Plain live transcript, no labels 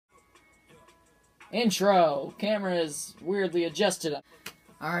Intro. Camera is weirdly adjusted.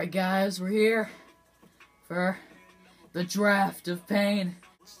 Alright guys, we're here for the draft of pain.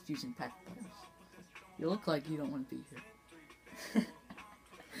 Just using pack players. You look like you don't want to be here.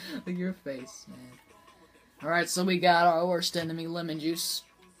 Look at your face, man. Alright, so we got our worst enemy, lemon juice.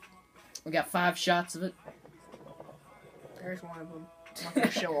 We got 5 shots of it. There's one of them. I'm not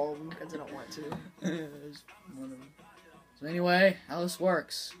gonna show all of them because I don't want to. There's one of them. So anyway, how this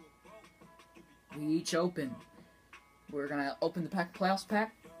works. We each open. We're gonna open the pack playoffs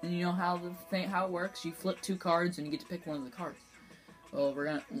pack, and you know how how it works. You flip 2 cards, and you get to pick one of the cards. Well,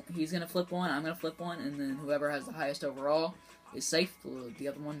 he's gonna flip one, I'm gonna flip one, and then whoever has the highest overall is safe. The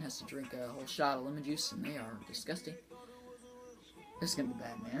other one has to drink a whole shot of lemon juice, and they are disgusting. This is gonna be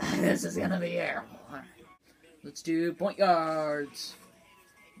bad, man. This is gonna be terrible. Alright. Let's do point guards.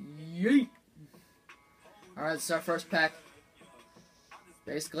 Yeet! Alright, this is our first pack.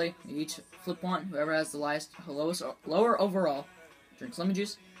 Basically, we each flip one. Whoever has the lower overall drinks lemon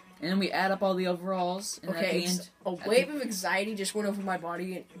juice. And then we add up all the overalls. And Okay, at the end, a wave of anxiety just went over my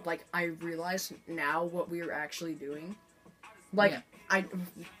body, and like I realized now what we were actually doing. Like yeah.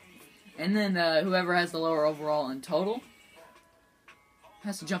 And then whoever has the lower overall in total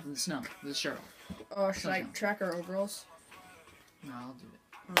has to jump in the snow with a shirt on. Oh, should I track our overalls? No, I'll do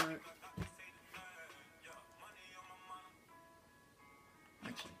it. Alright.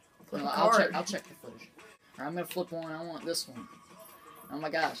 Actually, no, I'll check the footage. Alright, I'm gonna flip one. I want this one. Oh my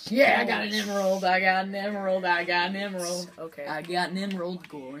gosh. Yeah, I got an emerald. I got an emerald. I got an emerald. Okay. I got an emerald.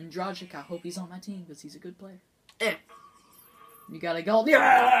 Goran Dragic. I hope he's on my team because he's a good player. You got a gold.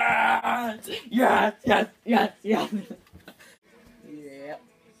 Yeah! Yes! Yes! Yes! Yes! Yeah.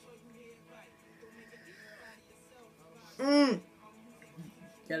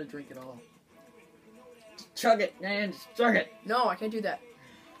 Gotta drink it all. Just chug it, man. Just chug it. No, I can't do that.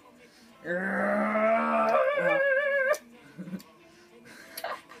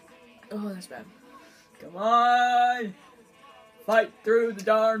 Oh, that's bad. Come on! Fight through the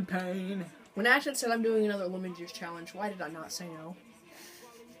darn pain. When Ashton said I'm doing another lemon juice challenge, why did I not say no?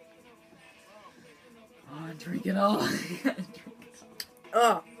 Oh, drink it all.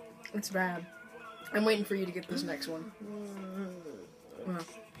 Oh, it's bad. I'm waiting for you to get this next one.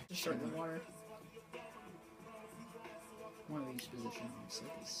 Just start in the water. One of each position.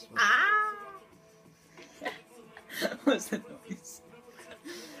 Ah! What's the noise?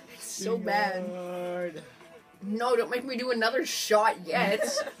 So bad. No, don't make me do another shot yet.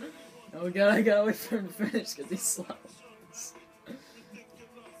 Oh god, I gotta wait for him to finish because he's slow.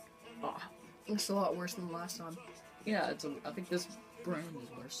 Oh, it's a lot worse than the last time. Yeah, I think this brand is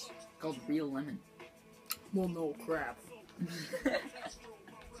worse. It's called Real Lemon. Well, no crap.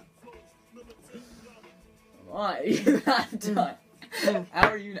 Why? You're not done. How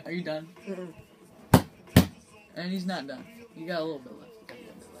are you? Are you done? And he's not done. You got a little bit left.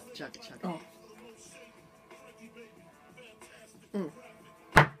 Chuck it, chuck it. Oh.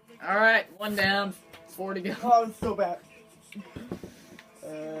 Alright, 1 down, 4 to go. Oh, it's so bad.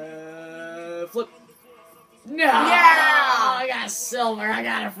 Flip. No! Yeah! I got silver. I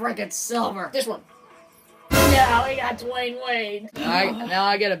got a frickin' silver. This one. No, we got Dwayne Wade. Now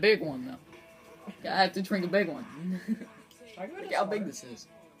I get a big one, though. I have to drink a big one. Look how big this is.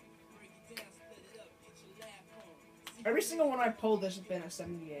 Every single one I pulled has been a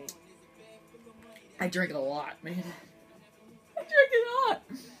 78. I drink it a lot, man. I drink it a lot.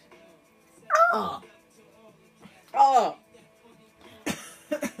 Oh. Oh.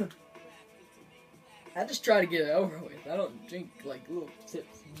 I just try to get it over with. I don't drink like little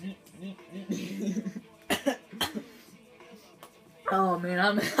sips. Oh man,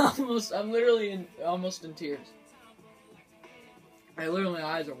 I'm literally almost in tears. My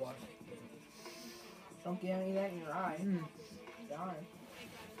eyes are watering. Don't get any of that in your eye. Darn.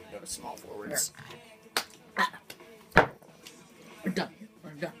 Go to small forwards. We're done.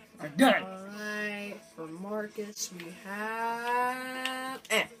 We're done. We're done. Alright, for Marcus we have...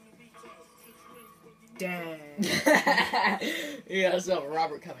 Dang. Yeah, so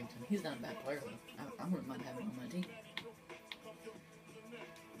Robert Covington. He's not a bad player, though. I wouldn't mind having him on my team.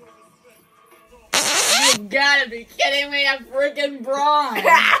 You gotta be kidding me! A freaking bronze!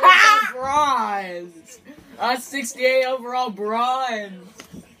 Freaking bronze! A 68 overall bronze!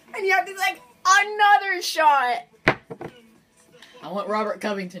 And you have to like another shot! I want Robert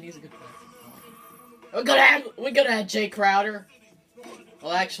Covington. He's a good player. We could have Jay Crowder.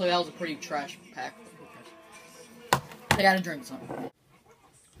 Well, actually, that was a pretty trash pack. I gotta drink something.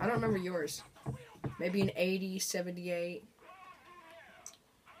 I don't remember yours. Maybe an 80, 78.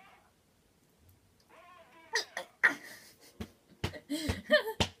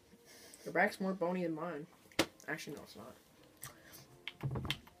 Your back's more bony than mine. Actually, no, it's not.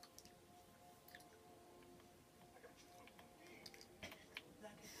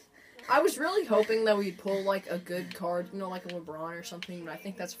 I was really hoping that we'd pull, like, a good card, you know, like a LeBron or something, but I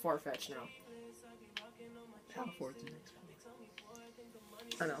think that's far-fetched now. Power forward's the next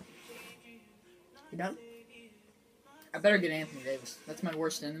one. I know. You done? I better get Anthony Davis. That's my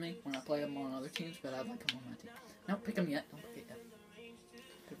worst enemy when I play him on other teams, but I'd like him on my team. Don't pick him yet. Don't pick it yet.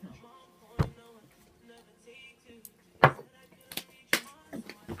 Pick him up.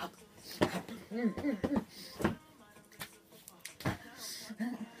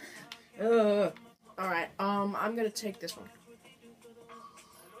 Alright, I'm gonna take this one.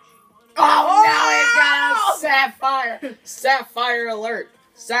 Oh, now he's got a Sapphire! Sapphire alert!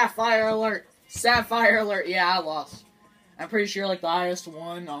 Sapphire alert! Sapphire alert! Yeah, I lost. I'm pretty sure, like, the highest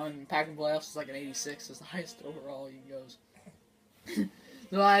one on Pack-and Playoffs is like an 86. Is the highest overall he goes.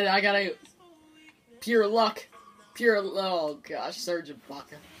 So I got a pure luck. Oh gosh, Serge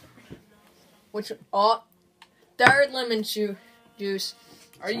Ibaka. Which, oh, third lemon juice.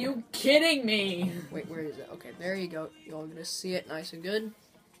 Are you kidding me? Wait, where is it? Okay, there you go. You're gonna see it nice and good.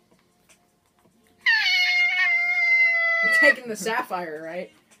 You're taking the Sapphire,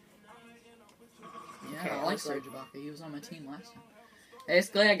 right? Yeah, Okay, I like looks like- Serge Ibaka. He was on my team last time.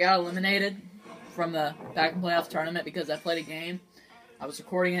 Basically, I got eliminated from the Pack-and Playoff tournament because I played a game. I was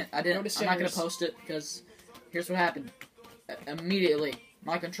recording it. I'm not gonna post it because here's what happened. Immediately,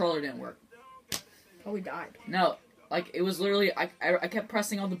 my controller didn't work. Oh, we died. No, like it was literally I kept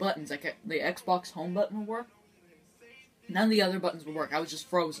pressing all the buttons. The Xbox home button would work. None of the other buttons would work. I was just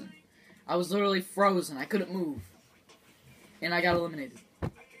frozen. I was literally frozen. I couldn't move, and I got eliminated.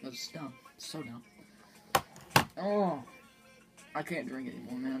 That was dumb. So dumb. Oh, I can't drink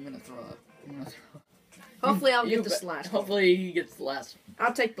anymore, man. I'm gonna throw up. Hopefully, I'll get this last one. Hopefully, he gets the last one.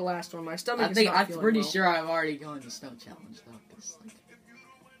 I'll take the last one. My stomach is not I'm feeling pretty well. sure I've already gone to Snow Challenge though, because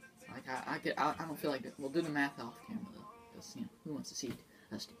I don't feel like it. We'll do the math off camera though, because who wants to see it?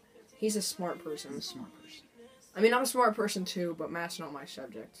 Us two. He's a smart person. I'm a smart person. I mean, I'm a smart person too, but math's not my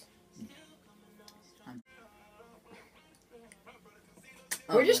subject.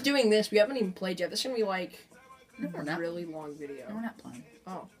 We're just doing this. We haven't even played yet. This is gonna be like No, we're not. really long video. No, we're not playing.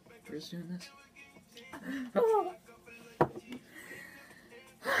 Oh. We're just doing this.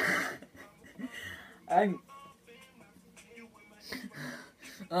 I'm.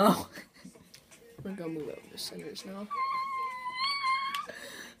 Oh. I'm gonna go move over to centers now.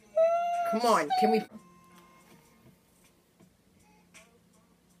 Come on, can we?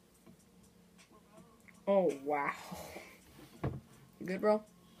 Oh wow. You good, bro?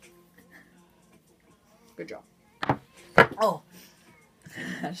 Good job. Oh.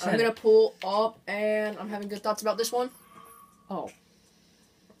 I'm gonna pull up, and I'm having good thoughts about this one. Oh.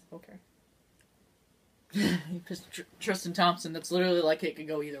 Okay. Tristan Thompson, that's literally like it could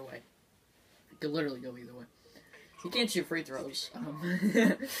go either way. It could literally go either way. He can't shoot free throws.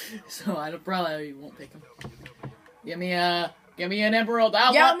 So I probably won't pick him. Give me an emerald.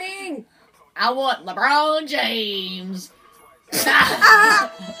 Yao Ming! I want LeBron James. And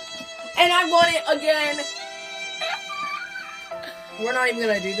I won it again! We're not even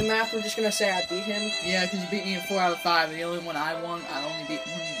gonna do the math, we're just gonna say I beat him. Yeah, because you beat me in 4 out of 5, and the only one I won, I only beat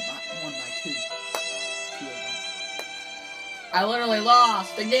one by 2. 2 of them. I literally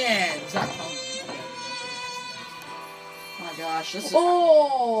lost again! Stop calling me. Oh my gosh, this is...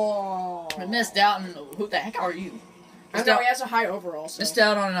 Oh! I missed out on... Who the heck are you? I know he has a high overall, so... Missed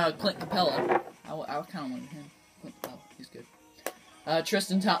out on Clint Capella. I kind of wanted him. Clint Capella, he's good.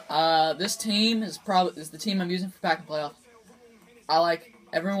 This team is the team I'm using for Pack and Playoff. I like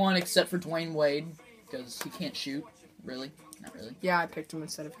everyone except for Dwayne Wade, because he can't shoot, really. Not really. Yeah, I picked him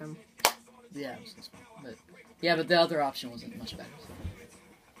instead of him. Yeah, it was this one. But the other option wasn't much better. So.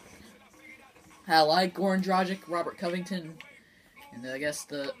 I like Goran Dragic, Robert Covington, and I guess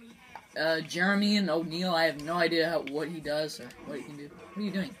the Jeremy and O'Neal. I have no idea what he does or what he can do. What are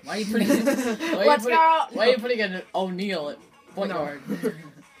you doing? Why are you putting? Let's go! Why are you putting an O'Neal at point guard?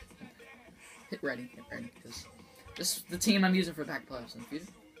 Hit ready, because this is the team I'm using for Pack Playoffs in the future.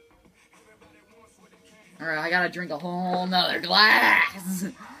 Alright, I gotta drink a whole nother glass!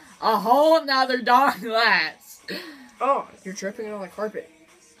 A whole nother darn glass! Oh, you're tripping on the carpet.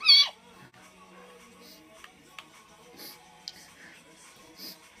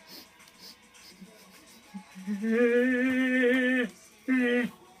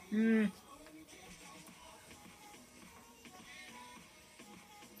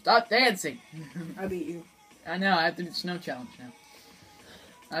 Stop dancing! I beat you. I know, I have to do the snow challenge now.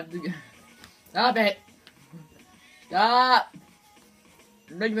 I have to... Stop it! Stop!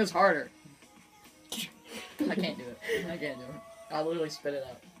 You're making this harder. I can't do it. I can't do it. I'll literally spit it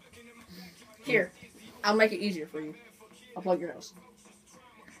out. Here, I'll make it easier for you. I'll plug your nose.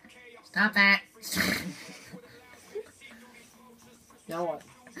 Stop that. Now what?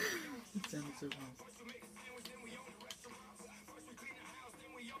 It sounded so wrong.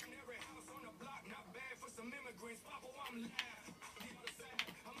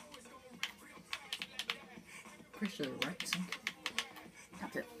 Pretty sure they're right, Sync.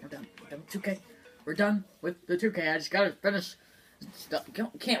 That's it. We're done. We're done with 2K. We're done with the 2K. I just gotta finish stuff.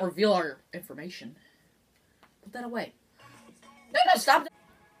 Can't reveal our information. Put that away. No, stop that.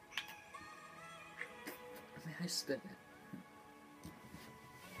 I mean, I spit it.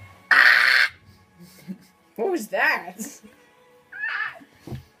 What was that?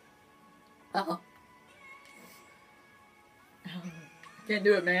 Uh-oh. Can't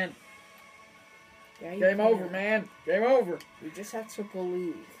do it, man. Yeah, Game over, man. Game over. You just have to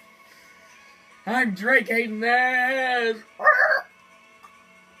believe. I'm Drake hating this.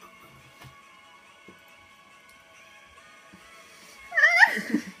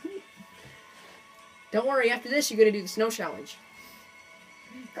 Don't worry, after this, you're gonna do the snow challenge.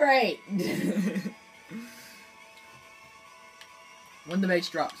 Great. When the bass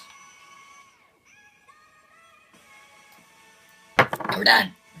drops. We're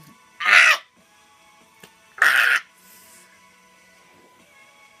done.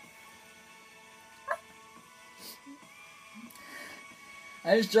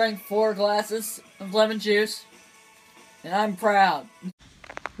 I just drank 4 glasses of lemon juice, and I'm proud.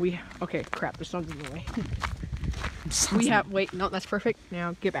 Okay, crap, the sun's in the way. Wait, no, that's perfect.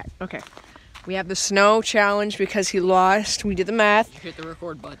 Now, get back. Okay. We have the snow challenge because he lost. We did the math. You hit the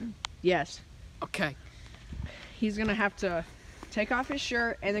record button. Yes. Okay. He's gonna have to take off his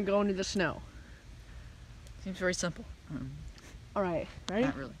shirt and then go into the snow. Seems very simple. Alright, ready?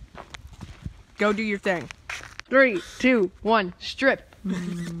 Not really. Go do your thing. 3, 2, 1, strip.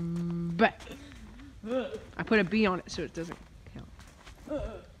 Back. I put a B on it so it doesn't count.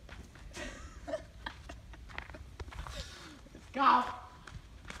 Go.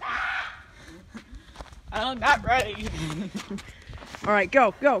 I'm not ready. Alright,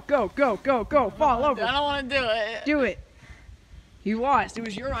 go. Fall over. I don't want to do it. Do it. You lost. It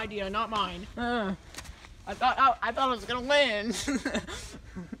was your idea, not mine. I thought I was gonna win.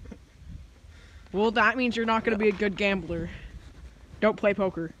 Well, that means you're not going to be a good gambler. Don't play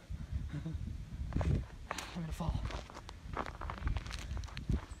poker. I'm gonna fall.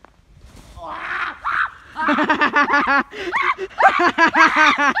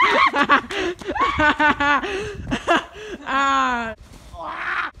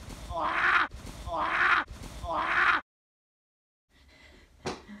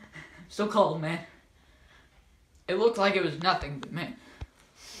 So cold, man. It looked like it was nothing, but man.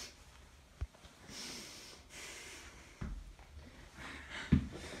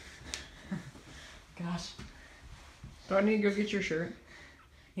 Gosh. Do I need to go get your shirt?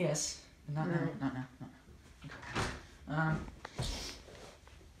 Yes. Not now. Alright. Not now. Not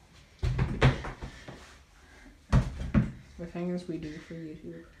now. The things we do for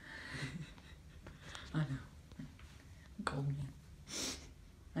YouTube. I know. Cold, man.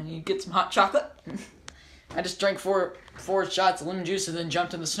 I need to get some hot chocolate. I just drank four shots of lemon juice and then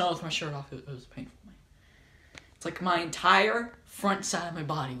jumped in the snow with my shirt off. It was painful, man. It's like my entire front side of my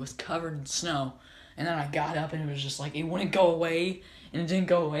body was covered in snow. And then I got up and it was just like, it wouldn't go away. And it didn't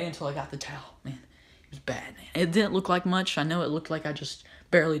go away until I got the towel, man. It was bad, man. It didn't look like much. I know it looked like I just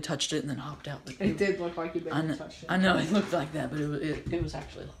barely touched it and then hopped out. But It did look like you barely touched it. I know it looked like that, but it was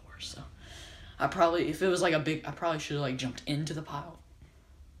actually a lot worse. So I probably, if it was like a big, I probably should have like jumped into the pile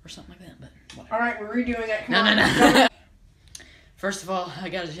or something like that. But whatever. Alright, we're redoing it. Come No, on. no, no. First of all, I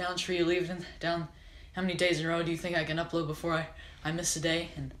got a challenge for you. Leave it down. How many days in a row do you think I can upload before I miss a day?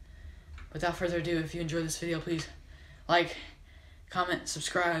 And without further ado, if you enjoyed this video, please like, comment,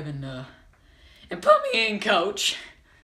 subscribe, and put me in, coach.